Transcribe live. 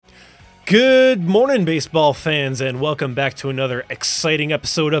Good morning, baseball fans, and welcome back to another exciting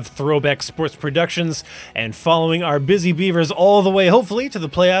episode of Throwback Sports Productions, and following our busy Beavers all the way, hopefully, to the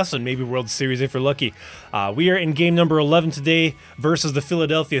playoffs and maybe World Series if we're lucky. We are in game number 11 today versus the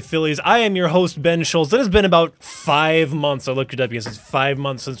Philadelphia Phillies. I am your host, Ben Schultz. It has been about 5 months. I looked it up because it's 5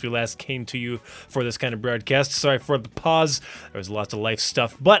 months since we last came to you for this kind of broadcast. Sorry for the pause. There was lots of life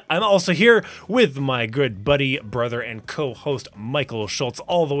stuff, but I'm also here with my good buddy, brother, and co-host, Michael Schultz,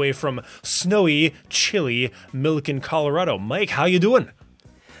 all the way from snowy, chilly Milliken, Colorado. Mike, how you doing?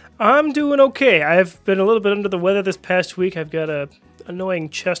 I'm doing okay. I've been a little bit under the weather this past week. I've got a annoying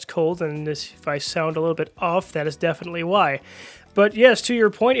chest cold, and if I sound a little bit off, that is definitely why. But yes, to your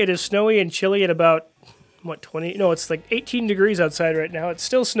point, it is snowy and chilly at about, 20? No, it's like 18 degrees outside right now. It's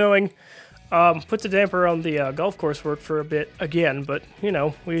still snowing. Put the damper on the golf course work for a bit again, but,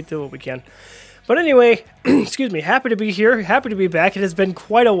 we do what we can. But anyway, excuse me, happy to be here, happy to be back. It has been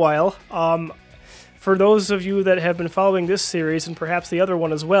quite a while. For those of you that have been following this series, and perhaps the other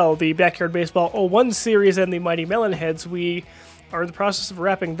one as well, the Backyard Baseball 01 series and the Mighty Melonheads, we are in the process of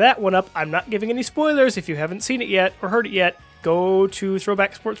wrapping that one up. I'm not giving any spoilers. If you haven't seen it yet or heard it yet, go to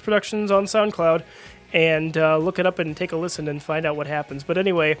Throwback Sports Productions on SoundCloud and look it up and take a listen and find out what happens. But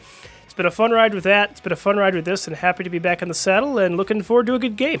anyway, it's been a fun ride with that. It's been a fun ride with this, and happy to be back in the saddle and looking forward to a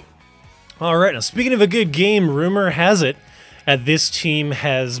good game. All right, now speaking of a good game, rumor has it that this team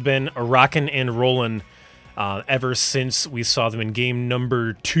has been rocking and rolling ever since we saw them in game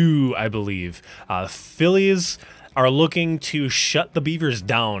number 2, I believe. Phillies are looking to shut the Beavers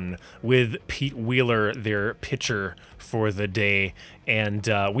down with Pete Wheeler, their pitcher for the day. And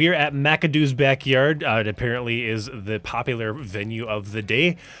we are at McAdoo's backyard. It apparently is the popular venue of the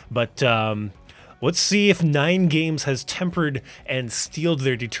day. But let's see if 9 games has tempered and steeled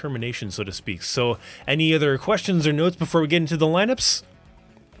their determination, so to speak. So any other questions or notes before we get into the lineups?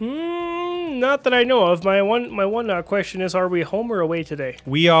 Not that I know of. My one question is, are we home or away today?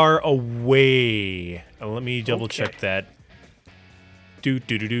 We are away. Let me double check that.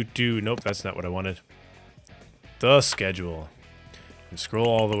 Nope, that's not what I wanted. The schedule. And scroll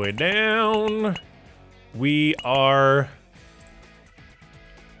all the way down. We are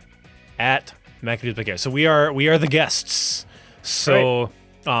at McAdoo's backyard. So we are the guests. So.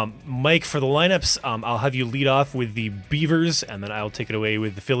 Right. Mike, for the lineups, I'll have you lead off with the Beavers, and then I'll take it away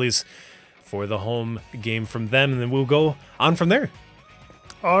with the Phillies for the home game from them, and then we'll go on from there.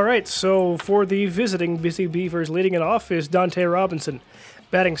 All right, so for the visiting busy Beavers, leading it off is Dante Robinson.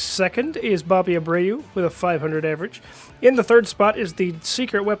 Batting second is Bobby Abreu with a .500 average. In the third spot is the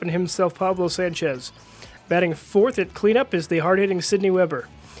secret weapon himself, Pablo Sanchez. Batting fourth at cleanup is the hard-hitting Sidney Weber.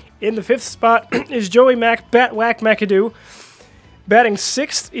 In the fifth spot is Joey Bat-Whack McAdoo. Batting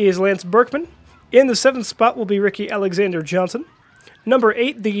sixth is Lance Berkman. In the seventh spot will be Ricky Alexander Johnson. Number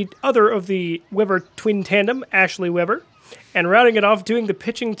 8, the other of the Weber twin tandem, Ashley Weber. And rounding it off, doing the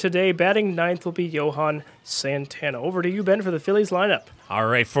pitching today, batting ninth will be Johan Santana. Over to you, Ben, for the Phillies lineup. All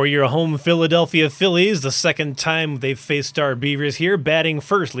right, for your home Philadelphia Phillies, the second time they've faced our Beavers here. Batting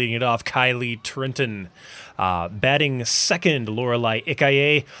first, leading it off, Kylie Trenton. Batting second, Lorelai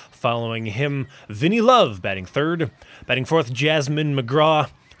Ikaye. Following him, Vinnie Love, batting third. Batting fourth, Jasmine McGraw.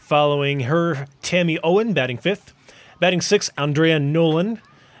 Following her, Tammy Owen, batting fifth. Batting sixth, Andrea Nolan.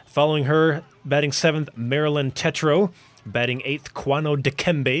 Following her, batting seventh, Marilyn Tetro. Batting eighth, Kwano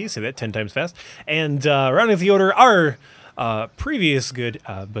Dikembe. Say that 10 times fast. And rounding the order, our previous good,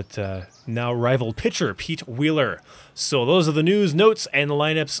 but now rival pitcher, Pete Wheeler. So those are the news, notes, and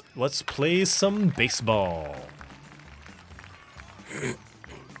lineups. Let's play some baseball.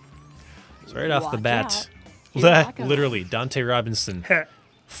 So right off the bat, literally, Dante Robinson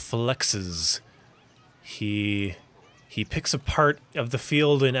flexes. He picks a part of the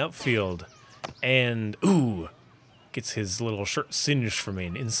field and outfield, and gets his little shirt singed from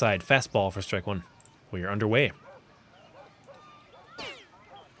an inside fastball for strike one. We are underway.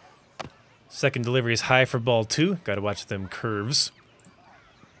 Second delivery is high for ball 2. Got to watch them curves.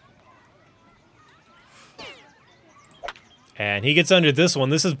 And he gets under this one.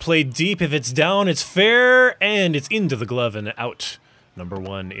 This is played deep. If it's down, it's fair, and it's into the glove and out. Number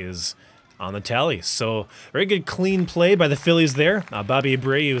 1 is on the tally. So very good clean play by the Phillies there. Bobby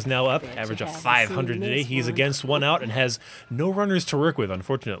Abreu is now up, average of 500 today. He's against 1 out and has no runners to work with,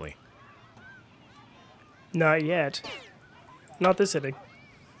 unfortunately. Not yet. Not this inning.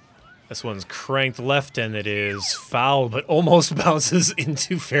 This one's cranked left, and it is foul, but almost bounces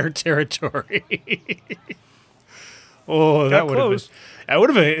into fair territory. That would have been. That would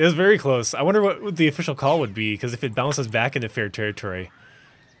have been. It was very close. I wonder what the official call would be, because if it bounces back into fair territory,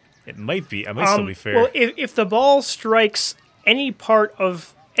 it might be. It might still be fair. Well, if the ball strikes any part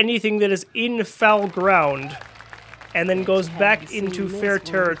of anything that is in foul ground and then goes back into fair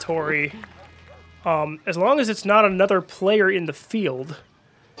territory, as long as it's not another player in the field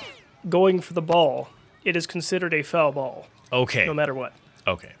going for the ball, it is considered a foul ball. Okay. No matter what.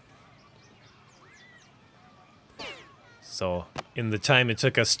 Okay. So, in the time it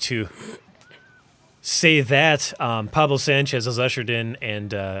took us to say that, Pablo Sanchez is ushered in,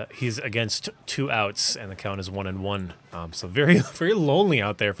 and he's against 2 outs, and the count is 1-1. So very, very lonely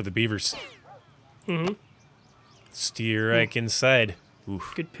out there for the Beavers. Mm-hmm. Steerike inside.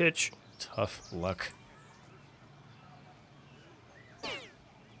 Oof, Good pitch. tough luck.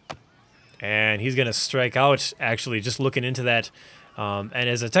 And he's going to strike out, actually, just looking into that. And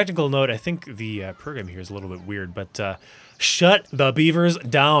as a technical note, I think the program here is a little bit weird, but shut the Beavers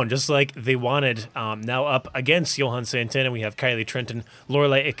down, just like they wanted. Now up against Johan Santana, we have Kylie Trenton,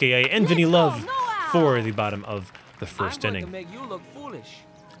 Lorelai Ikaye, and Vinny Love for the bottom of the first inning. To make you look foolish.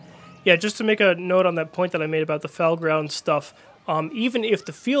 Yeah, just to make a note on that point that I made about the foul ground stuff, even if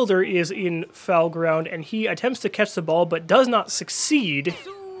the fielder is in foul ground and he attempts to catch the ball but does not succeed,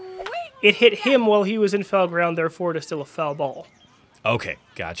 it hit him while he was in foul ground, therefore it is still a foul ball. Okay,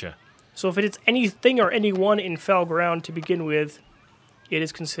 gotcha. So if it is anything or anyone in foul ground to begin with, it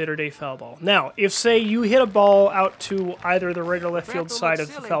is considered a foul ball. Now, if, say, you hit a ball out to either the right or left field side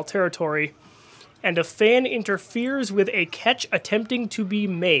of the foul territory, and a fan interferes with a catch attempting to be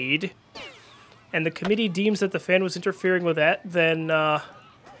made, and the committee deems that the fan was interfering with that, then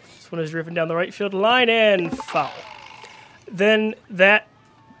this one is driven down the right field line and foul. Then that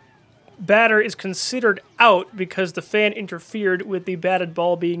batter is considered out because the fan interfered with the batted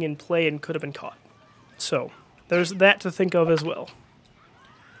ball being in play and could have been caught. So there's that to think of as well.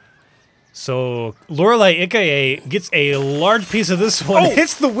 So Lorelai Ikaye gets a large piece of this one,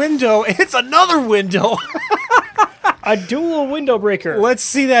 hits the window, hits another window. A dual window breaker. Let's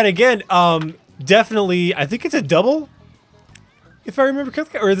see that again. Definitely, I think it's a double, if I remember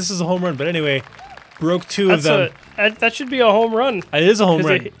correctly, or this is a home run. But anyway, broke 2 of them. That should be a home run. It is a home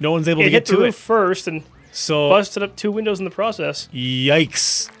run. No one's able to get hit the to roof it. first and So busted up 2 windows in the process.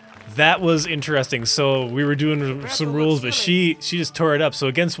 Yikes. That was interesting. So we were doing some rules, but she just tore it up. So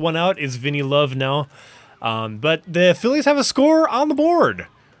against 1 out is Vinny Love now. But the Phillies have a score on the board.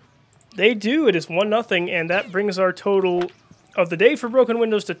 They do. It is 1-0, and that brings our total of the day for broken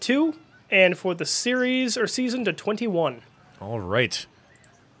windows to 2, and for the series or season to 21. All right.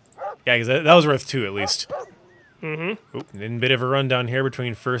 Yeah, because that was worth 2 at least. Mm-hmm. Oop, and a bit of a rundown here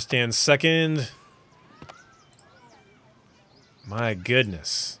between first and second. My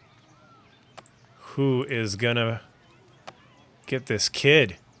goodness. Who is gonna get this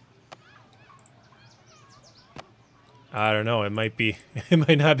kid? I don't know. It might be. It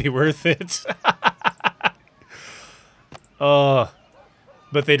might not be worth it.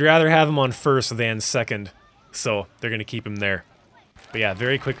 But they'd rather have him on first than second, so they're gonna keep him there. But yeah,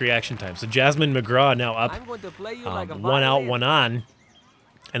 very quick reaction time. So Jasmine McGraw now up, I'm going to play you like a 1 out, violin. 1 on,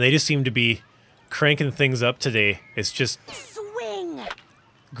 and they just seem to be cranking things up today. It's just Swing!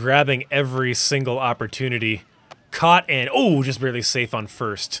 grabbing every single opportunity. Caught and, just barely safe on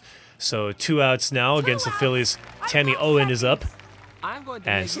first. So 2 outs now against the Phillies. Tammy Owen is up. I'm going to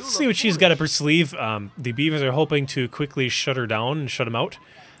And make you let's see look what she's got up her sleeve. The Beavers are hoping to quickly shut her down and shut him out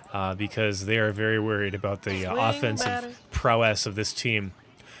because they are very worried about the offensive prowess of this team.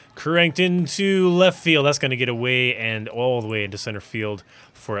 Cranked into left field. That's going to get away and all the way into center field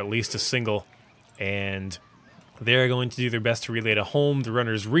for at least a single. And they're going to do their best to relay to home. The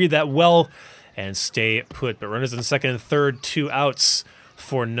runners read that well and stay put. But runners in second and third, 2 outs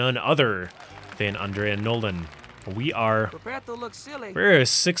for none other than Andrea Nolan. We are Prepare to look silly. we're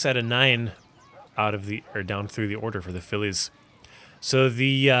 6 out of 9 out of the or down through the order for the Phillies. So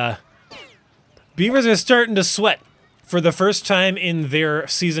the Beavers are starting to sweat for the first time in their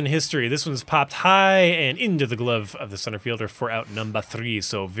season history. This one's popped high and into the glove of the center fielder for out number 3.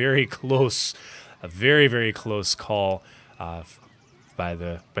 So very close, a very, very close call by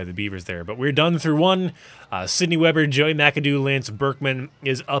the Beavers there. But we're done through 1. Sydney Weber, Joey McAdoo, Lance Berkman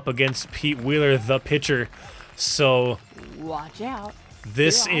is up against Pete Wheeler, the pitcher. So Watch out.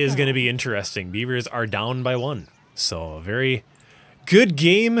 this is going to be interesting. Beavers are down by 1. So a very good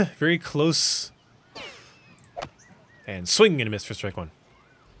game, very close. And swing and a miss for strike 1.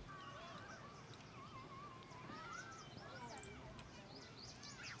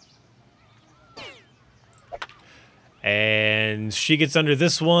 And she gets under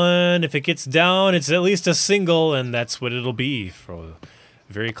this one. If it gets down, it's at least a single, and that's what it'll be for a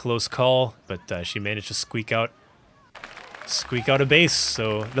very close call. But she managed to squeak out a base.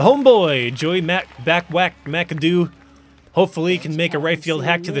 So the homeboy, Joey McAdoo, Hopefully he can make a right field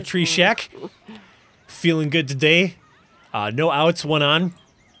hack to the tree shack. Feeling good today. No outs, one on.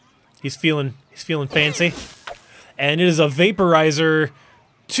 He's feeling fancy. And it is a vaporizer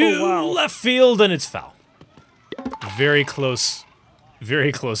to left field, and it's foul. Very close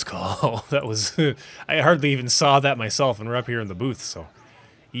call. That was, I hardly even saw that myself, and we're up here in the booth, so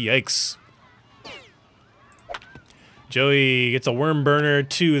yikes. Joey gets a worm burner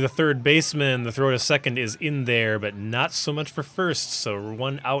to the third baseman. The throw to second is in there, but not so much for first, so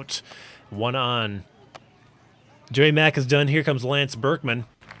one out, one on. Joey Mack is done. Here comes Lance Berkman.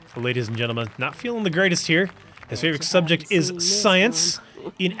 Ladies and gentlemen, not feeling the greatest here. His favorite subject is science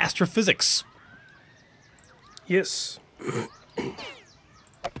in astrophysics. Yes.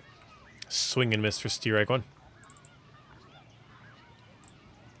 Swing and miss for strike one.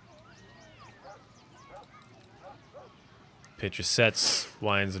 Pitcher sets,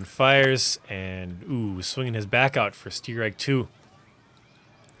 winds and fires, and swinging his back out for strike two.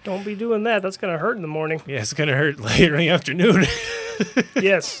 Don't be doing that. That's going to hurt in the morning. Yeah, it's going to hurt later in the afternoon.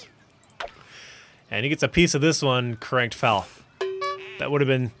 Yes. And he gets a piece of this one, cranked foul. That would have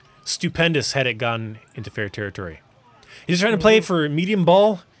been stupendous had it gone into fair territory. He's trying to play for medium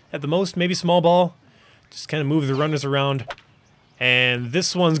ball at the most, maybe small ball. Just kind of move the runners around. And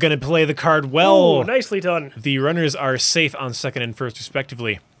this one's going to play the card well. Oh, nicely done. The runners are safe on second and first,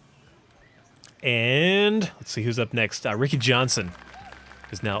 respectively. And let's see who's up next. Ricky Johnson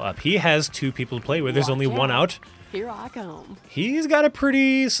is now up. He has two people to play with. There's only one out. Here I come. He's got a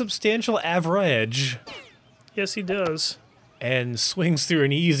pretty substantial average Yes, he does. and swings through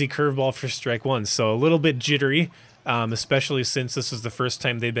an easy curveball for strike one. So a little bit jittery, especially since this is the first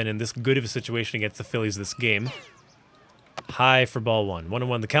time they've been in this good of a situation against the Phillies this game. High for ball one.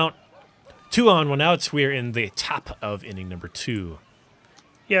 1-1 the count. 2 on, 1 out. We're in the top of inning number 2.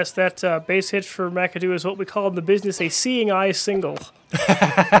 Yes, that base hit for McAdoo is what we call in the business a seeing eye single.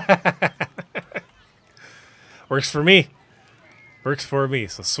 Works for me. Works for me.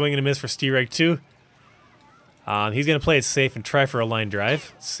 So swing and a miss for strike 2. He's going to play it safe and try for a line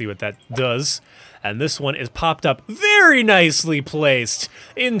drive. Let's see what that does. And this one is popped up very nicely placed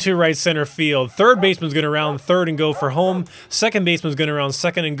into right center field. Third baseman's going to round third and go for home. Second baseman's going to round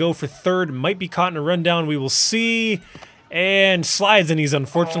second and go for third. Might be caught in a rundown. We will see. And slides, and he's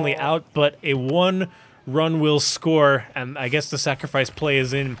unfortunately out, but a 1-run will score. And I guess the sacrifice play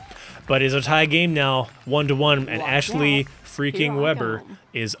is in. But it's a tie game now, 1-1, and Ashley freaking Weber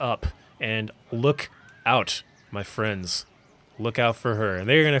is up. And look out, my friends. Look out for her. And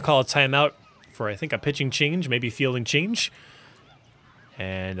they're going to call a timeout for, I think, a pitching change, maybe fielding change.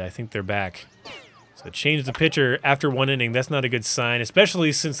 And I think they're back. So change the pitcher after 1 inning. That's not a good sign,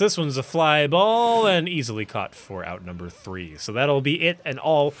 especially since this one's a fly ball and easily caught for out number 3. So that'll be it and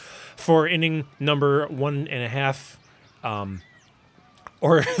all for inning number 1.5,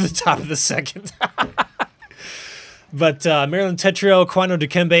 or the top of the second. But Maryland Tetrio, Quano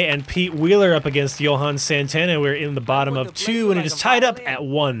Dikembe, and Pete Wheeler up against Johan Santana. We're in the bottom of 2, and it is tied up at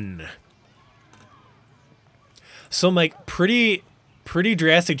 1. So, Mike, pretty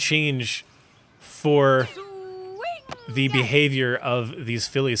drastic change for the behavior of these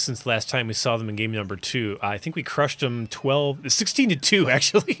Phillies since the last time we saw them in game number 2. I think we crushed them 16-2,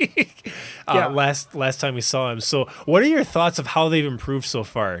 actually, last time we saw them. So what are your thoughts of how they've improved so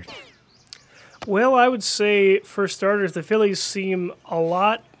far? Well, I would say, for starters, the Phillies seem a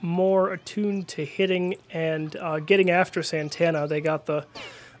lot more attuned to hitting and getting after Santana. They got the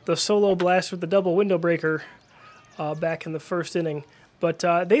solo blast with the double window breaker back in the first inning. But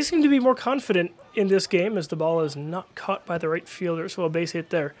they seem to be more confident in this game as the ball is not caught by the right fielder, so a base hit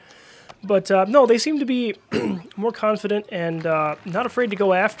there. But no, they seem to be more confident and not afraid to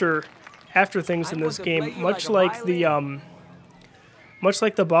go after things in this game, much like the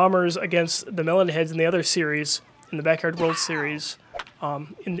Bombers against the Melonheads in the other series, in the Backyard World Series.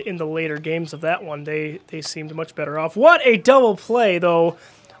 In the later games of that one, they seemed much better off. What a double play, though.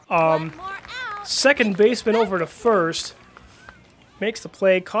 Second baseman over to first. Makes the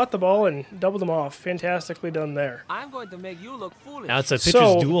play, caught the ball, and doubled them off. Fantastically done there. I'm going to make you look foolish. Now it's a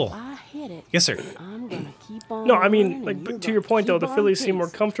pitcher's duel. I hit it. Yes, sir. I'm gonna keep on. No, I mean, running, like and to you your point though, keep the on Phillies seem more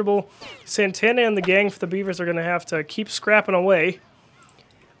pacing. comfortable. Santana and the gang for the Beavers are going to have to keep scrapping away.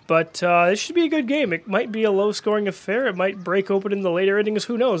 But this should be a good game. It might be a low-scoring affair. It might break open in the later innings.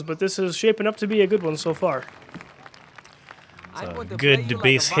 Who knows? But this is shaping up to be a good one so far. I'm going to Good play you like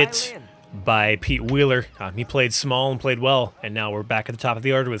base a hit violin. by Pete Wheeler. He played small and played well, and now we're back at the top of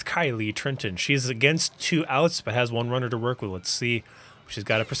the order with Kylie Trenton. She's against 2 outs, but has 1 runner to work with. Let's see what she's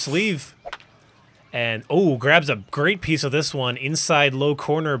got up her sleeve. And, oh, grabs a great piece of this one inside low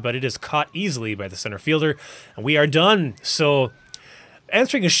corner, but it is caught easily by the center fielder. And we are done. So,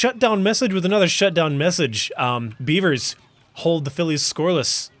 answering a shutdown message with another shutdown message. Beavers hold the Phillies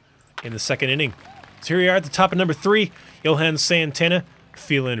scoreless in the second inning. So here we are at the top of number 3. Johan Santana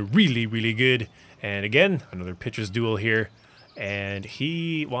feeling really, really good. And again, another pitcher's duel here. And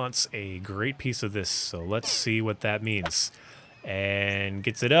he wants a great piece of this. So let's see what that means. And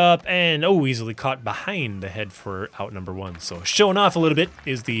gets it up, and easily caught behind the head for out number 1. So showing off a little bit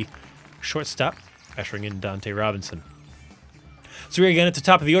is the shortstop, ushering in Dante Robinson. So we're again at the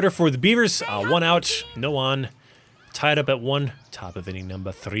top of the order for the Beavers. 1 out, no on, tied up at 1, top of inning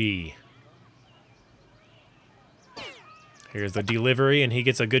number 3. Here's the delivery, and he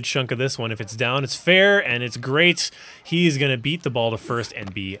gets a good chunk of this one. If it's down, it's fair, and it's great. He's going to beat the ball to first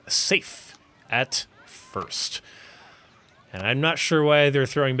and be safe at first. And I'm not sure why they're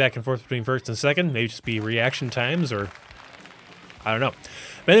throwing back and forth between first and second. Maybe just be reaction times, or I don't know.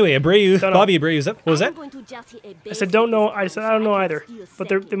 But anyway, Bobby Abreu, is that? What was that? I said don't know. I said I don't know either. But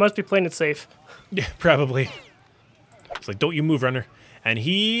they must be playing it safe. Yeah, probably. It's like, don't you move, runner. And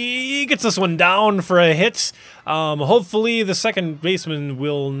he gets this one down for a hit. Hopefully the second baseman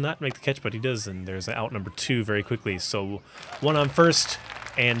will not make the catch, but he does. And there's out number 2 very quickly. So 1 on first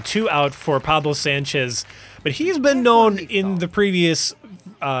and 2 out for Pablo Sanchez. But he's been known in the previous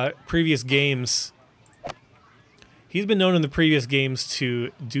games. He's been known in the previous games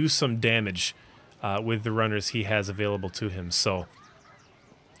to do some damage with the runners he has available to him. So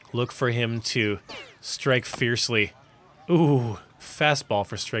look for him to strike fiercely. Ooh, fastball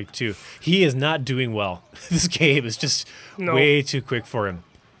for strike 2. He is not doing well. This game is just way too quick for him.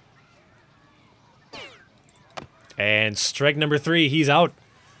 And strike number 3, he's out.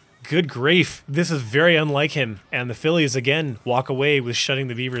 Good grief. This is very unlike him. And the Phillies, again, walk away with shutting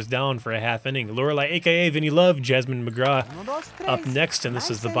the Beavers down for a half inning. Lorelei, a.k.a. Vinny Love, Jasmine McGraw up next, and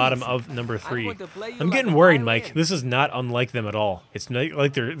this is the bottom of number 3. I'm getting worried, Mike. This is not unlike them at all. It's not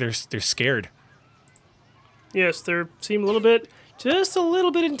like they're scared. Yes, they seem just a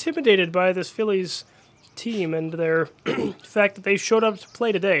little bit intimidated by this Phillies team and their fact that they showed up to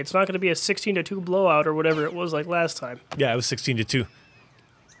play today. It's not going to be a 16-2 blowout or whatever it was like last time. Yeah, it was 16-2.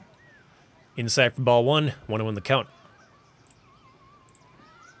 Inside for ball 1, 1-1 the count.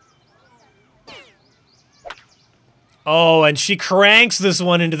 Oh, and she cranks this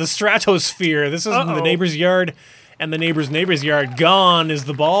one into the stratosphere. This is in the neighbor's yard, and the neighbor's yard. Gone is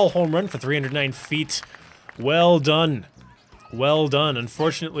the ball. Home run for 309 feet. Well done. Well done.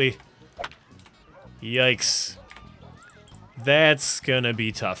 Unfortunately, yikes. That's going to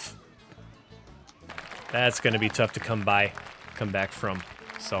be tough. That's going to be tough to come back from.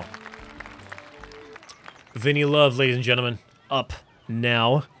 So, Vinny Love, ladies and gentlemen, up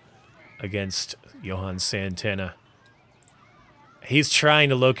now against Johan Santana. He's trying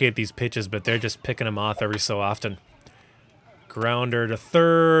to locate these pitches, but they're just picking him off every so often. Grounder to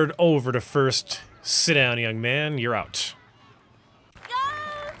third, over to first. Sit down, young man. You're out.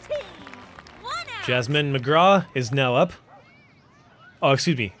 Jasmine McGraw is now up. Oh,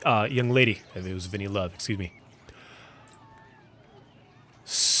 excuse me. Young lady. It was Vinny Love. Excuse me.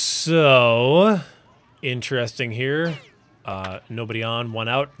 So, interesting here. Nobody on, 1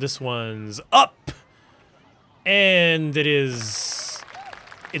 out. This one's up. And it's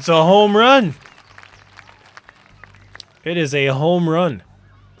a home run. It is a home run.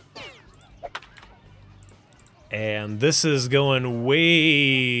 And this is going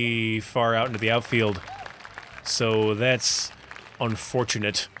way far out into the outfield. So that's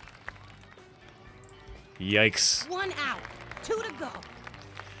unfortunate. Yikes. 1 out, 2 to go.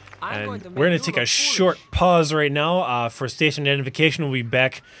 And we're going to take a short pause right now for station identification. We'll be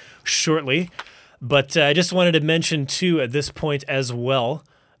back shortly. But I just wanted to mention, too, at this point as well,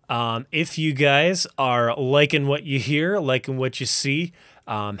 if you guys are liking what you hear, liking what you see,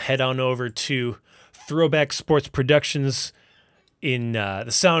 head on over to Throwback Sports Productions in the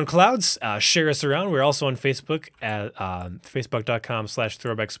SoundClouds. Share us around. We're also on Facebook at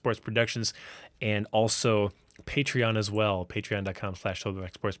facebook.com/Throwback Sports Productions, and also Patreon as well,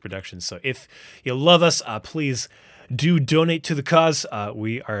 patreon.com/Throwback Sports Productions. So if you love us, please do donate to the cause.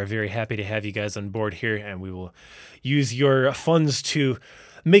 We are very happy to have you guys on board here, and we will use your funds to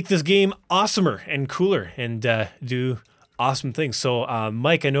make this game awesomer and cooler and do awesome things. So,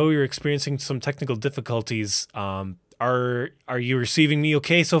 Mike, I know you're experiencing some technical difficulties. Are you receiving me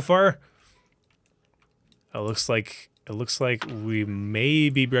okay so far? It looks like we may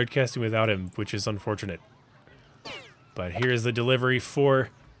be broadcasting without him, which is unfortunate. But here's the delivery for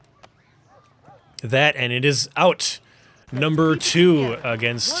that, and it is out. Number 2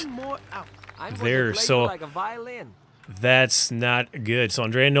 against there. So that's not good. So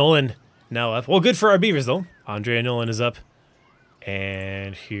Andrea Nolan now up. Well, good for our Beavers, though. Andrea Nolan is up.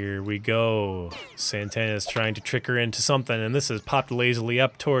 And here we go. Santana is trying to trick her into something, and this is popped lazily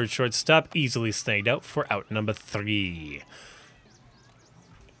up towards shortstop, easily snagged out for out number 3.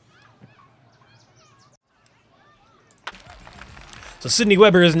 So Sydney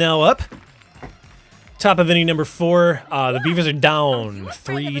Weber is now up. Top of inning number 4. The Beavers are down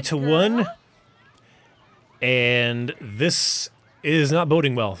 3-1. And this is not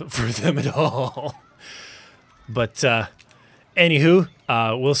boding well for them at all. But anywho,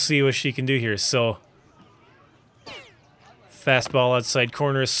 we'll see what she can do here. So fastball outside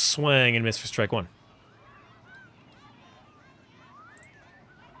corner, swing and miss for strike 1.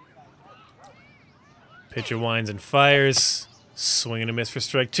 Pitcher winds and fires. Swing and a miss for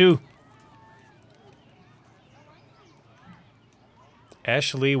strike 2.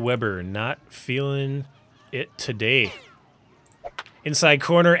 Ashley Weber not feeling it today. Inside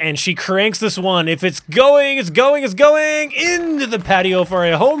corner, and she cranks this one. If it's going, it's going, it's going into the patio for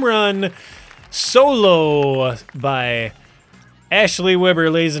a home run. Solo by Ashley Weber,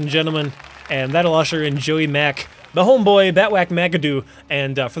 ladies and gentlemen. And that'll usher in Joey Mack, the homeboy, Batwhack McAdoo.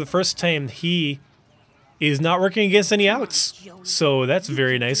 And for the first time, he is not working against any outs. So that's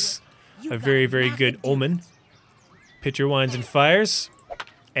very nice. A very, very good omen. Pitcher winds and fires.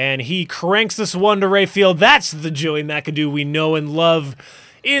 And he cranks this one to right field. That's the Joey McAdoo we know and love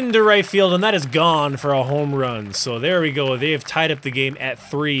into right field. And that is gone for a home run. So there we go. They have tied up the game at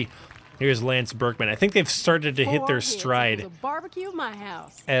 3. Here's Lance Berkman. I think they've started to hit their stride. Barbecue at my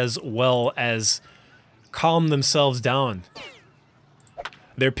house. As well as calm themselves down.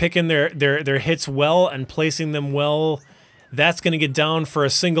 They're picking their hits well and placing them well. That's going to get down for a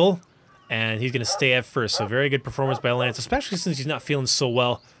single. And he's going to stay at first. So very good performance by Lance, especially since he's not feeling so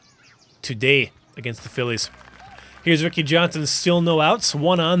well today against the Phillies. Here's Ricky Johnson, still no outs.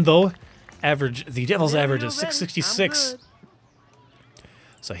 1 on, though. The Devils average is .666.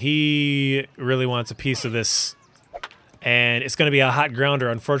 So he really wants a piece of this. And it's going to be a hot grounder,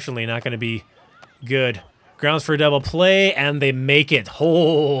 unfortunately. Not going to be good. Grounds for a double play, and they make it.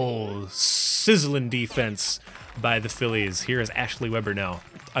 Oh, sizzling defense by the Phillies. Here is Ashley Weber now.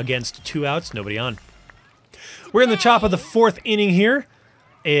 Against 2 outs, nobody on. We're in the top of the 4th inning here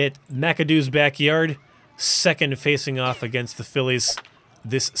at McAdoo's backyard. Second facing off against the Phillies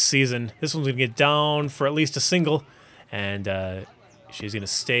this season. This one's going to get down for at least a single. And she's going to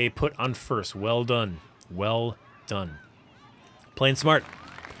stay put on first. Well done. Well done. Playing smart.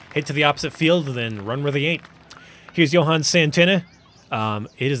 Hit to the opposite field and then run where they ain't. Here's Johan Santana.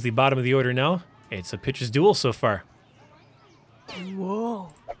 It is the bottom of the order now. It's a pitcher's duel so far.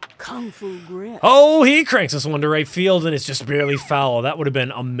 Whoa. Kung Fu grip. Oh, he cranks this one to right field, and it's just barely foul. That would have been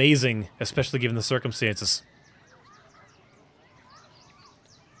amazing, especially given the circumstances.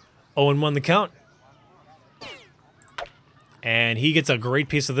 0-1 the count. And he gets a great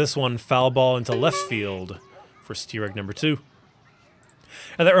piece of this one. Foul ball into left field for steer egg number 2.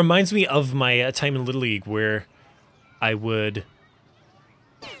 And that reminds me of my time in Little League where I would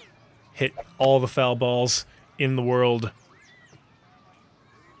hit all the foul balls in the world.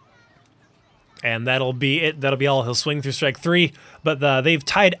 And that'll be it. That'll be all. He'll swing through strike 3. But they've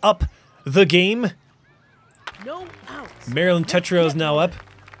tied up the game. No outs. Maryland Tetra is now up.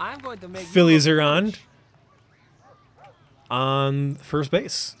 Phillies are on first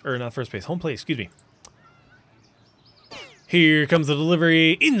base. Or not first base. Home plate, excuse me. Here comes the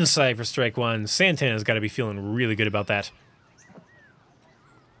delivery inside for strike 1. Santana's got to be feeling really good about that.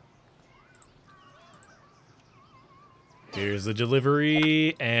 Here's the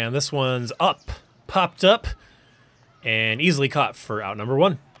delivery, and this one's up. Popped up, and easily caught for out number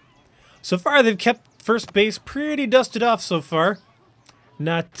 1. So far, they've kept first base pretty dusted off so far.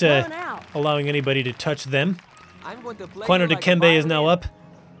 Not allowing anybody to touch them. Quano Dikembe is now up.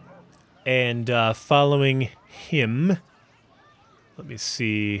 And following him, let me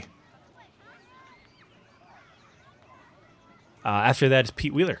see. After that is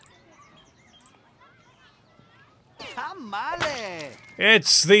Pete Wheeler.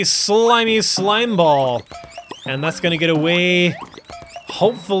 It's the slimy slime ball. And that's going to get away.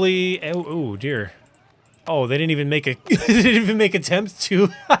 Hopefully. Oh, dear. Oh, they didn't even make a they didn't even make attempts to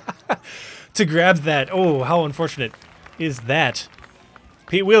to grab that. Oh, how unfortunate is that?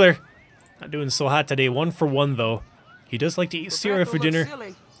 Pete Wheeler not doing so hot today. 1 for 1 though. He does like to eat cereal for dinner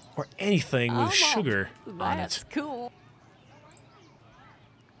or anything with sugar on it. That's cool.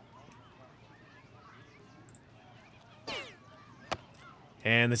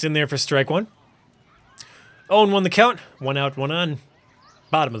 And it's in there for strike 1. 0-1 the count. 1 out, 1 on.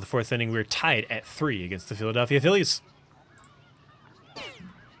 Bottom of the fourth inning, we're tied at 3 against the Philadelphia Phillies.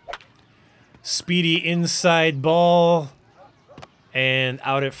 Speedy inside ball, and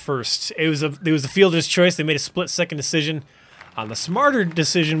out at first. It was a fielder's choice. They made a split-second decision. The smarter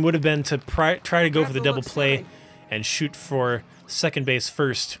decision would have been to try to go for the double play and shoot for second base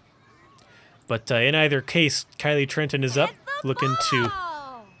first. But in either case, Kylie Trenton is up, looking to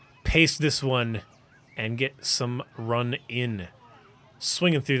pace this one and get some run in.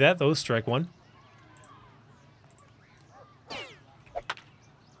 Swinging through that, though, strike one.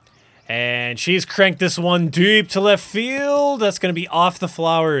 And she's cranked this one deep to left field. That's going to be off the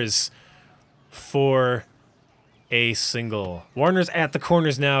flowers for a single. Warner's at the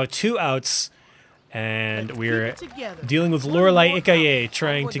corners now, 2 outs. And we're dealing with Lorelai Ikaye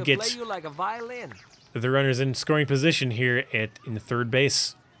trying to get the runners in scoring position here in third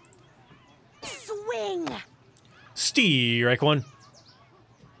base. Swing. Strike one.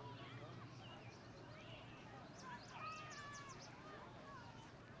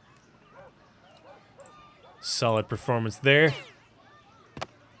 Solid performance there.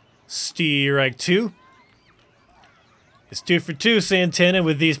 Strike two. It's 2 for 2, Santana,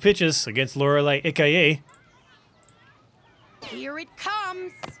 with these pitches against Lorelai Ikaye. Here it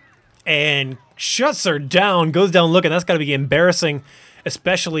comes. And shuts her down, goes down looking. That's got to be embarrassing,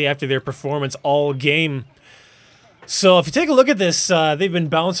 especially after their performance all game. So if you take a look at this, they've been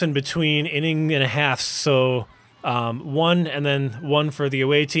bouncing between inning and a half. So 1 and then 1 for the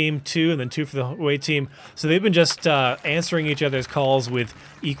away team, 2 and then 2 for the away team. So they've been just answering each other's calls with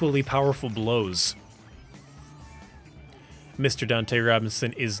equally powerful blows. Mr. Dante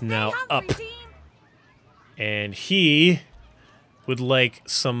Robinson is now up. And he would like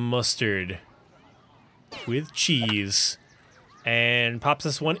some mustard with cheese. And pops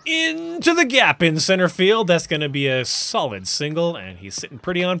this one into the gap in center field. That's going to be a solid single, and he's sitting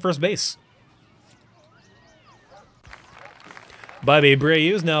pretty on first base. Bobby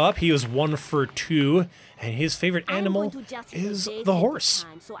Abreu is now up. He was 1 for 2, and his favorite animal is the horse.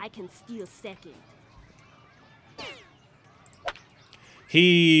 So I can steal second.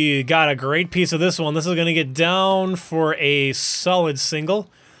 He got a great piece of this one. This is going to get down for a solid single,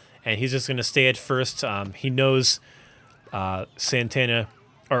 and he's just going to stay at first. He knows Santana,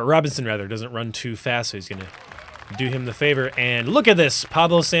 or Robinson rather, doesn't run too fast, so he's going to do him the favor. And look at this.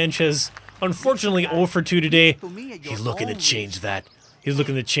 Pablo Sanchez, unfortunately 0 for 2 today. He's looking to change that. He's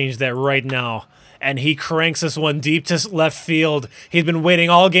looking to change that right now. And he cranks this one deep to left field. He's been waiting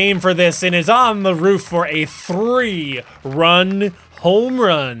all game for this and is on the roof for a 3-run home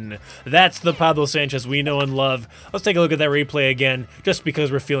run. That's the Pablo Sanchez we know and love. Let's take a look at that replay again, just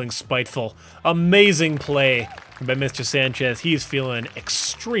because we're feeling spiteful. Amazing play by Mr. Sanchez. He's feeling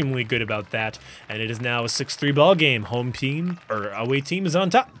extremely good about that. And it is now a 6-3 ball game. Home team, or away team, is on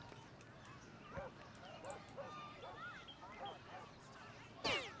top.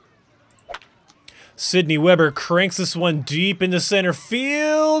 Sydney Weber cranks this one deep into center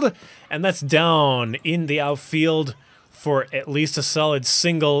field, and that's down in the outfield for at least a solid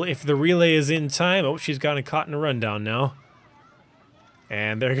single if the relay is in time. Oh, she's gotten caught in a rundown now.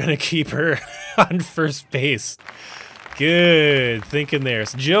 And they're going to keep her on first base. Good thinking there.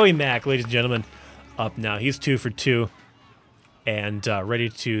 So Joey Mack, ladies and gentlemen, up now. He's 2 for 2 and ready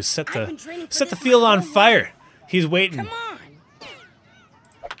to set the field on fire. He's waiting. Come on.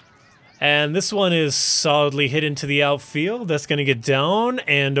 And this one is solidly hit into the outfield. That's going to get down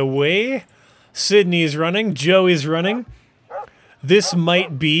and away. Sydney's running. Joey's running. This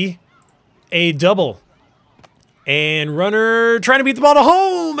might be a double. And runner trying to beat the ball to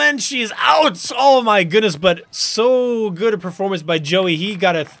home, and she's out. Oh, my goodness, but so good a performance by Joey. He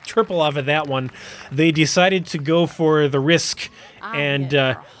got a triple off of that one. They decided to go for the risk, and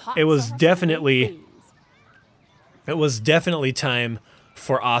it was definitely time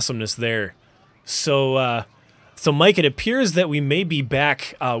for awesomeness there. So, Mike, it appears that we may be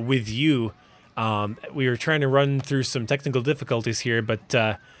back with you. We were trying to run through some technical difficulties here, but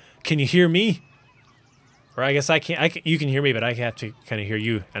can you hear me? Or I guess I can't. You can hear me, but I have to kind of hear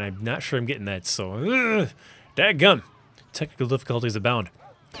you, and I'm not sure I'm getting that. So, dadgum, technical difficulties abound.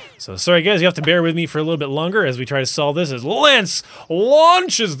 So sorry, guys. You have to bear with me for a little bit longer as we try to solve this. As Lance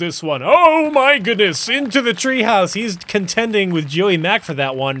launches this one, oh my goodness, into the treehouse. He's contending with Joey Mack for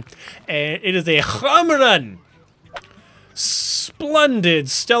that one, and it is a home run. Splendid,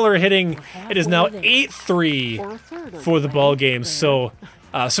 stellar hitting. It is now 8-3 for the ball game. So.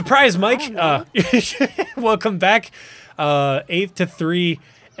 Surprise, Mike. Welcome back. 8-3,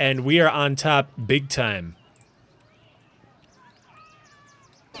 and we are on top big time.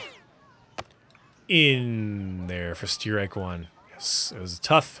 In there for strike one. It was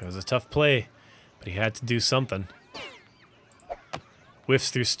a tough play, but he had to do something. Whiffs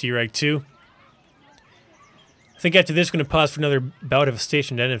through strike 2. I think after this, we're going to pause for another bout of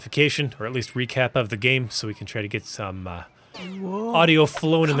station identification, or at least recap of the game, so we can try to get some audio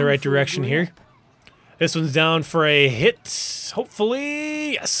flowing in the right direction here. This one's down for a hit.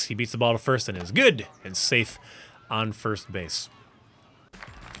 Hopefully, yes, he beats the ball to first and is good and safe on first base.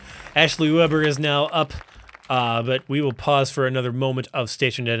 Ashley Weber is now up, but we will pause for another moment of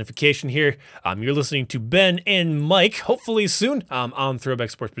station identification here. You're listening to Ben and Mike, hopefully soon, on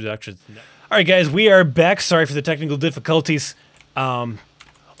Throwback Sports Productions. All right, guys, we are back. Sorry for the technical difficulties.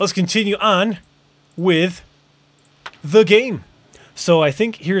 Let's continue on with the game. So I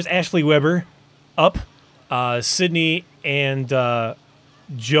think here's Ashley Weber up. Sydney and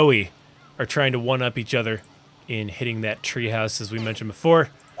Joey are trying to one-up each other in hitting that treehouse, as we mentioned before.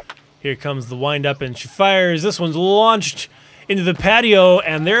 Here comes the wind-up, and she fires. This one's launched into the patio,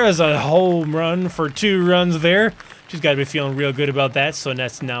 and there is a home run for 2 runs there. She's got to be feeling real good about that, so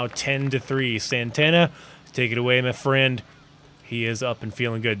that's now 10-3. Santana, take it away, my friend. He is up and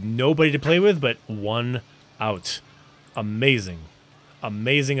feeling good. Nobody to play with, but 1 out. Amazing.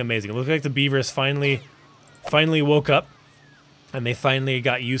 Amazing, amazing. It looks like the Beavers finally woke up, and they finally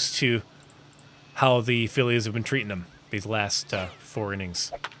got used to how the Phillies have been treating them these last 4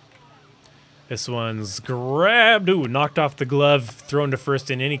 innings. This one's grabbed. Ooh, knocked off the glove, thrown to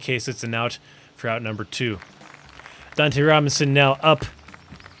first. In any case, it's an out for out number 2. Dante Robinson now up,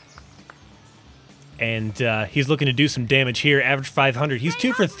 and he's looking to do some damage here. Average 500. He's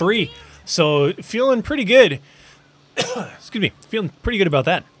 2 for 3, so feeling pretty good. Excuse me, feeling pretty good about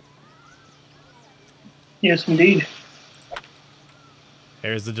that. Yes, indeed.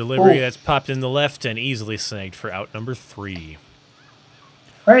 There's the delivery that's popped in the left and easily snagged for out number 3.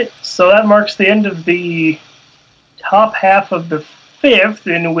 All right, so that marks the end of the top half of the 5th,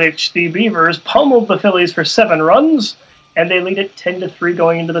 in which the Beavers pummeled the Phillies for 7 runs, and they lead it 10-3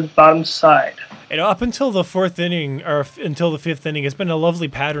 going into the bottom side. And up until the 4th inning, or until the 5th inning, it's been a lovely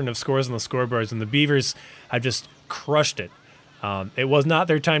pattern of scores on the scoreboards, and the Beavers have just crushed it. It was not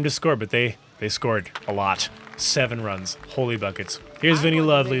their time to score, but they scored a lot. 7 runs. Holy buckets. Here's Vinny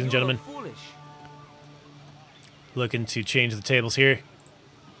Love, ladies and gentlemen. Looking to change the tables here.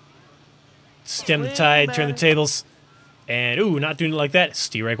 Stem the tide, turn the tables. And, ooh, not doing it like that.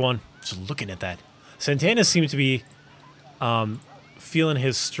 Strike 1. Just looking at that. Santana seems to be feeling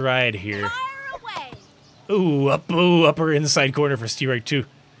his stride here. Ooh, upper inside corner for strike 2.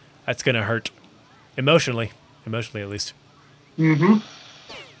 That's going to hurt. Emotionally at least. Mm-hmm.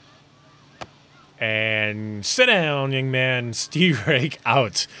 And sit down, young man. Strike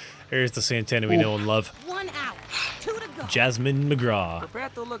out. There's the Santana we know and love. 1 out. 2 to go. Jasmine McGraw.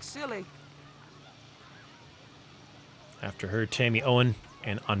 Roberto looks silly. After her, Tammy Owen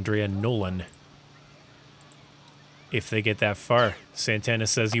and Andrea Nolan. If they get that far, Santana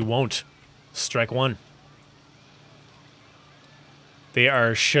says he won't. Strike 1. They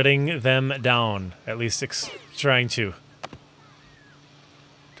are shutting them down, at least trying to.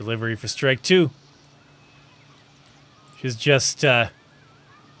 Delivery for strike 2. She's just throwing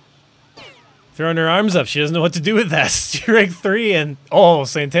her arms up. She doesn't know what to do with that. Strike 3, and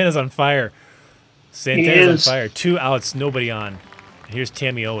Santana's on fire. Santana's on fire. 2 outs, nobody on. And here's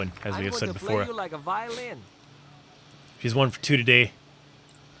Tammy Owen, as we have said before. You like a violin. She's 1 for 2 today.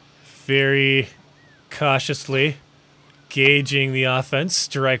 Very cautiously gauging the offense.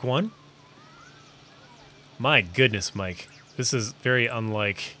 Strike 1. My goodness, Mike. This is very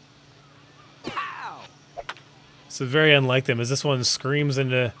unlike. Pow! This is very unlike them, as this one screams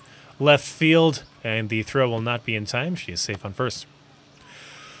into left field, and the throw will not be in time. She is safe on first.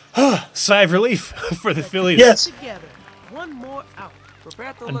 Sigh of relief for the Phillies. Yes. Together. 1 more out.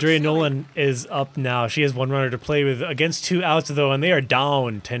 Roberto Andrea looks silly. Nolan is up now. She has 1 runner to play with against 2 outs, though, and they are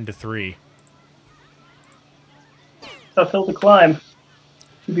down 10-3. Tough hill to climb,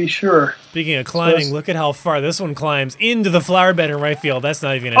 to be sure. Speaking of climbing, look at how far this one climbs into the flower bed in right field. That's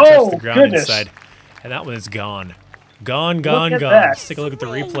not even going to touch the ground inside. And that one is gone. Gone. That. Let's take a look at the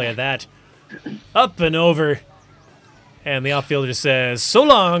replay of that. Up and over. And the outfielder says, so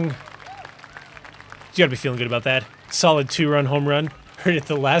long. You got to be feeling good about that. Solid 2-run home run. Heard it at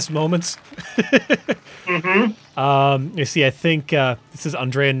the last moments. You see, I think this is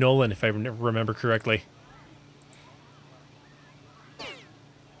Andrea Nolan, if I remember correctly.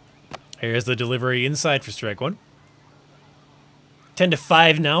 Here's the delivery inside for strike 1.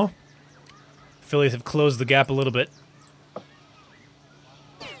 10-5 now. Phillies have closed the gap a little bit.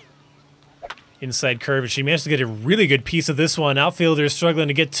 Inside curve, and she managed to get a really good piece of this one. Outfielder struggling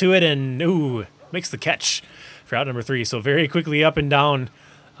to get to it, and makes the catch for out number 3. So very quickly up and down.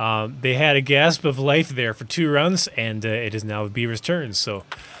 They had a gasp of life there for 2 runs, and it is now the Beavers' turn. So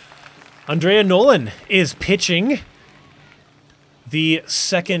Andrea Nolan is pitching. The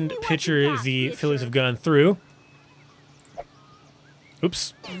second pitcher the Phillies have gone through.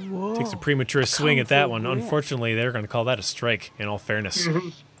 Oops. Takes a premature swing at that one. Unfortunately, they're going to call that a strike, in all fairness.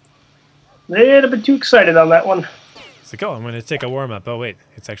 They had a bit too excited on that one. It's like, oh, I'm going to take a warm-up. Oh, wait.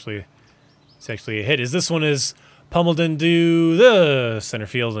 It's actually a hit. This one is pummeled into the center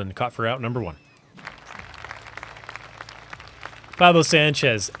field and caught for out number 1. Pablo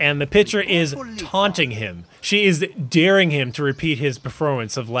Sanchez, and the pitcher is taunting him. She is daring him to repeat his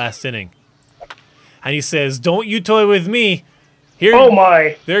performance of last inning. And he says, "Don't you toy with me." Here, Oh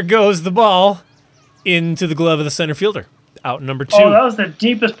my! there goes the ball into the glove of the center fielder. Out number 2. Oh, that was the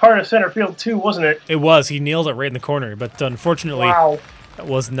deepest part of center field too, wasn't it? It was. He nailed it right in the corner, but unfortunately, Wow. that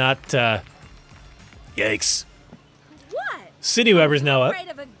was not. Yikes. What? Cindy Weber's now up. Afraid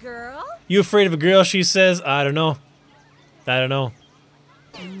of a girl? You afraid of a girl? She says. I don't know.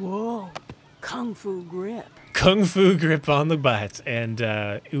 Whoa. Kung Fu grip. Kung Fu grip on the bat, and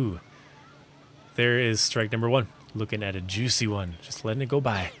there is strike number 1. Looking at a juicy one, just letting it go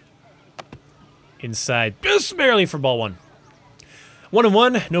by. Inside, just barely for ball 1.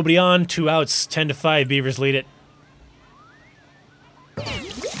 1-1, nobody on, 2 outs, 10-5. Beavers lead it.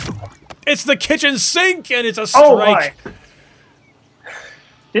 It's the kitchen sink, and it's a strike. Oh my!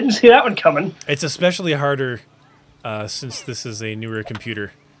 Didn't see that one coming. It's especially harder since this is a newer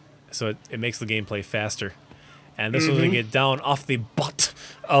computer, so it makes the gameplay faster. And this one's going to get down off the butt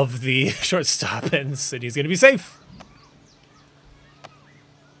of the shortstop, and Sidney's going to be safe.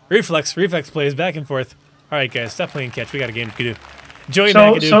 Reflex plays back and forth. All right, guys, stop playing catch. We got a game to do. Joey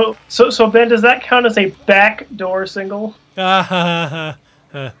McAdoo. So Ben, does that count as a backdoor single? Come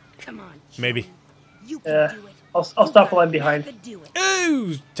on. Maybe. You can do it. I'll stop while I'm behind. You can do it.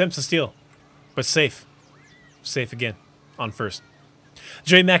 Ooh, attempts to steal, but safe. Safe again on first.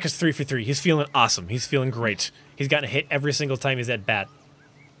 Joey Mack is 3 for 3. He's feeling awesome. He's feeling great. He's gotten a hit every single time he's at bat.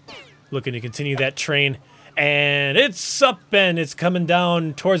 Looking to continue that train. And it's up and it's coming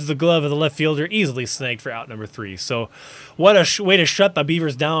down towards the glove of the left fielder. Easily snagged for out number 3. So what a way to shut the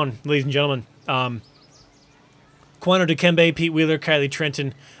Beavers down, ladies and gentlemen. Quano Dikembe, Pete Wheeler, Kylie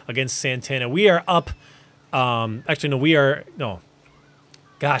Trenton against Santana. We are up.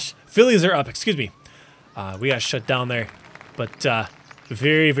 Phillies are up. Excuse me. We got shut down there. But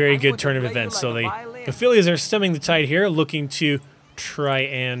very, very good turn of events. So the Phillies are stemming the tide here, looking to try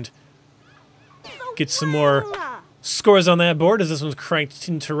and get some more scores on that board as this one's cranked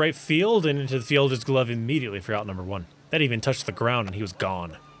into right field and into the fielder's glove immediately for out number 1. That even touched the ground and he was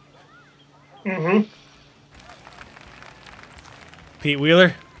gone. Pete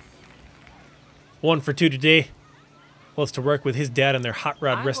Wheeler, 1 for 2 today. Wants to work with his dad on their hot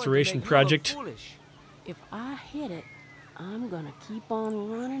rod restoration project. If I hit it, I'm gonna keep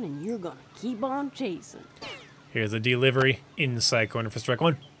on running and you're gonna keep on chasing. Here's a delivery inside corner for strike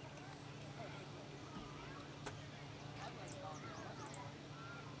 1.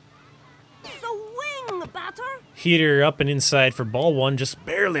 Swing, batter. Heater up and inside for ball 1, just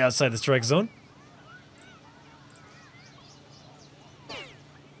barely outside the strike zone.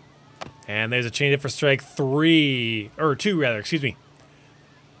 And there's a changeup for strike 2, excuse me.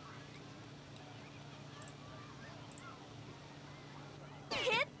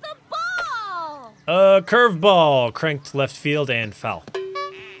 Hit the ball. A curveball, cranked left field and foul.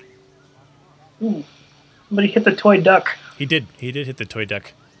 Somebody hit the toy duck. He did hit the toy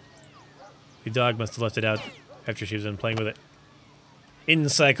duck. The dog must have left it out after she was done playing with it.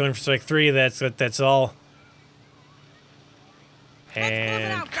 Inside corner for strike 3, that's all.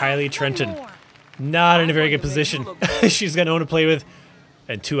 And Kylie Trenton, not in a very good position. She's got no one to play with,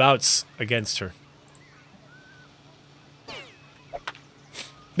 and 2 outs against her.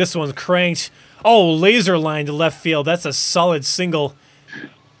 This one's cranked. Oh, laser line to left field. That's a solid single.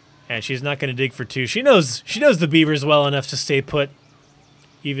 And she's not going to dig for 2. She knows the Beavers well enough to stay put.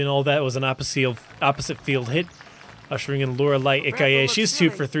 Even though that was an opposite field hit. Ushering in Lorelai Ikaye. She's 2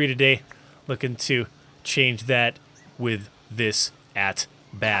 for 3 today. Looking to change that with this at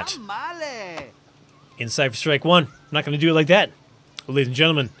bat. Inside for strike 1. Not going to do it like that. Well, ladies and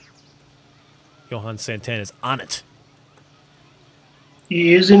gentlemen, Johan Santana is on it.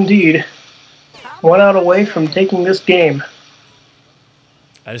 He is indeed. 1 out away from taking this game.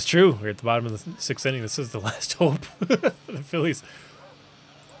 That is true. We're at the bottom of the 6th inning. This is the last hope for the Phillies.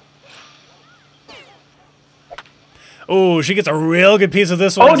 Oh, she gets a real good piece of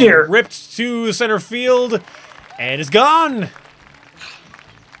this one. Oh, dear. Ripped to center field, and it's gone.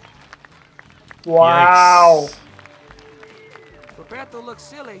 Wow. Yikes. Bertha looks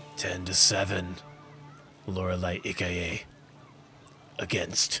silly. 10-7. Lorelei Ikaye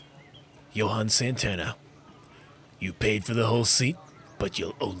against Johan Santana. You paid for the whole seat, but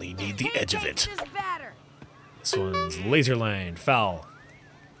you'll only need the edge of it. This batter. This one's laser line, foul.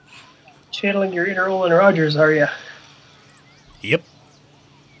 Channeling your inner Olin Rogers, are you? Yep.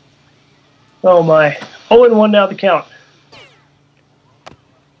 Oh my. 0-1 now the count.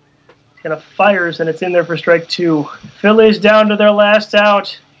 Kind of fires, and it's in there for strike 2. Phillies down to their last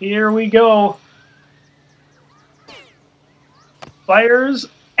out. Here we go. Fires,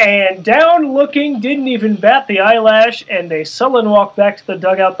 and down looking, didn't even bat the eyelash, and a sullen walk back to the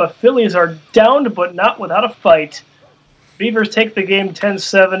dugout. The Phillies are downed, but not without a fight. Beavers take the game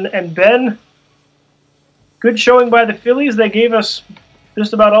 10-7, and Ben, good showing by the Phillies. They gave us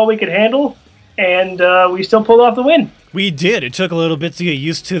just about all we could handle, and we still pulled off the win. We did. It took a little bit to get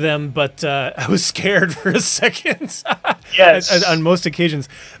used to them, but I was scared for a second. Yes. on most occasions.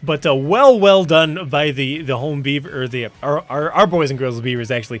 But well done by the home Beaver, or our boys and girls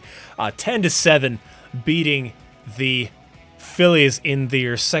Beavers actually, 10-7, beating the Phillies in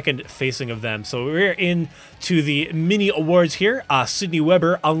their second facing of them. So we're into the mini awards here. Sydney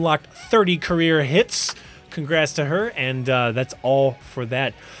Weber unlocked 30 career hits. Congrats to her, and that's all for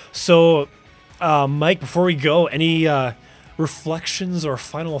that. So. Mike, before we go, any reflections or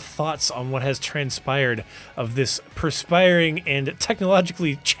final thoughts on what has transpired of this perspiring and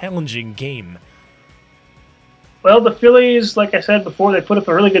technologically challenging game? Well, the Phillies, like I said before, they put up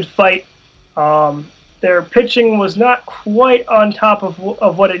a really good fight. Their pitching was not quite on top of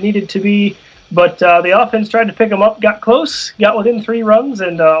what it needed to be, but the offense tried to pick them up, got close, got within 3 runs,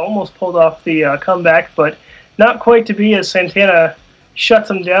 and almost pulled off the comeback, but not quite to be, as Santana shuts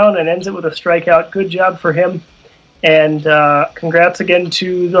him down and ends it with a strikeout. Good job for him. And congrats again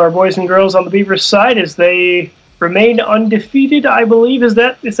to our boys and girls on the Beavers side as they remain undefeated, I believe. Is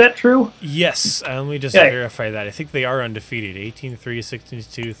that true? Yes. Let me just verify that. I think they are undefeated. 18-3,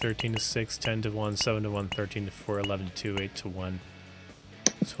 16-2, 13-6, 10-1, 7-1, 13-4, 11-2, 8-1,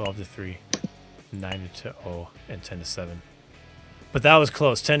 12-3, 9-0, and 10-7. But that was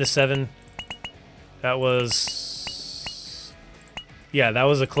close. 10-7. That was... Yeah, that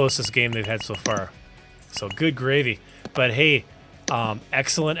was the closest game they've had so far. So good gravy. But hey,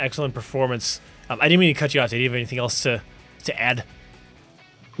 excellent performance. I didn't mean to cut you off. Did you have anything else to add?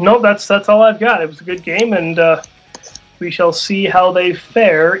 No, that's all I've got. It was a good game, and we shall see how they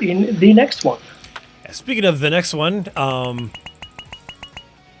fare in the next one. Speaking of the next one,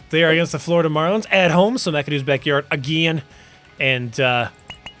 they are against the Florida Marlins at home, so McAdoo's backyard again. And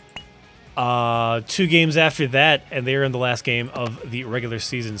 2 games after that, and they're in the last game of the regular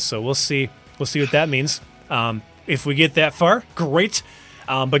season. So we'll see what that means. If we get that far, great.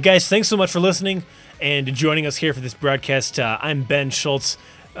 But guys, thanks so much for listening and joining us here for this broadcast. I'm Ben Schultz.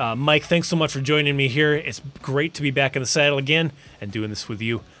 Mike, thanks so much for joining me here. It's great to be back in the saddle again and doing this with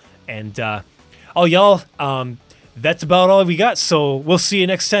you. And y'all, that's about all we got. So we'll see you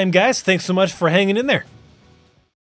next time, guys. Thanks so much for hanging in there.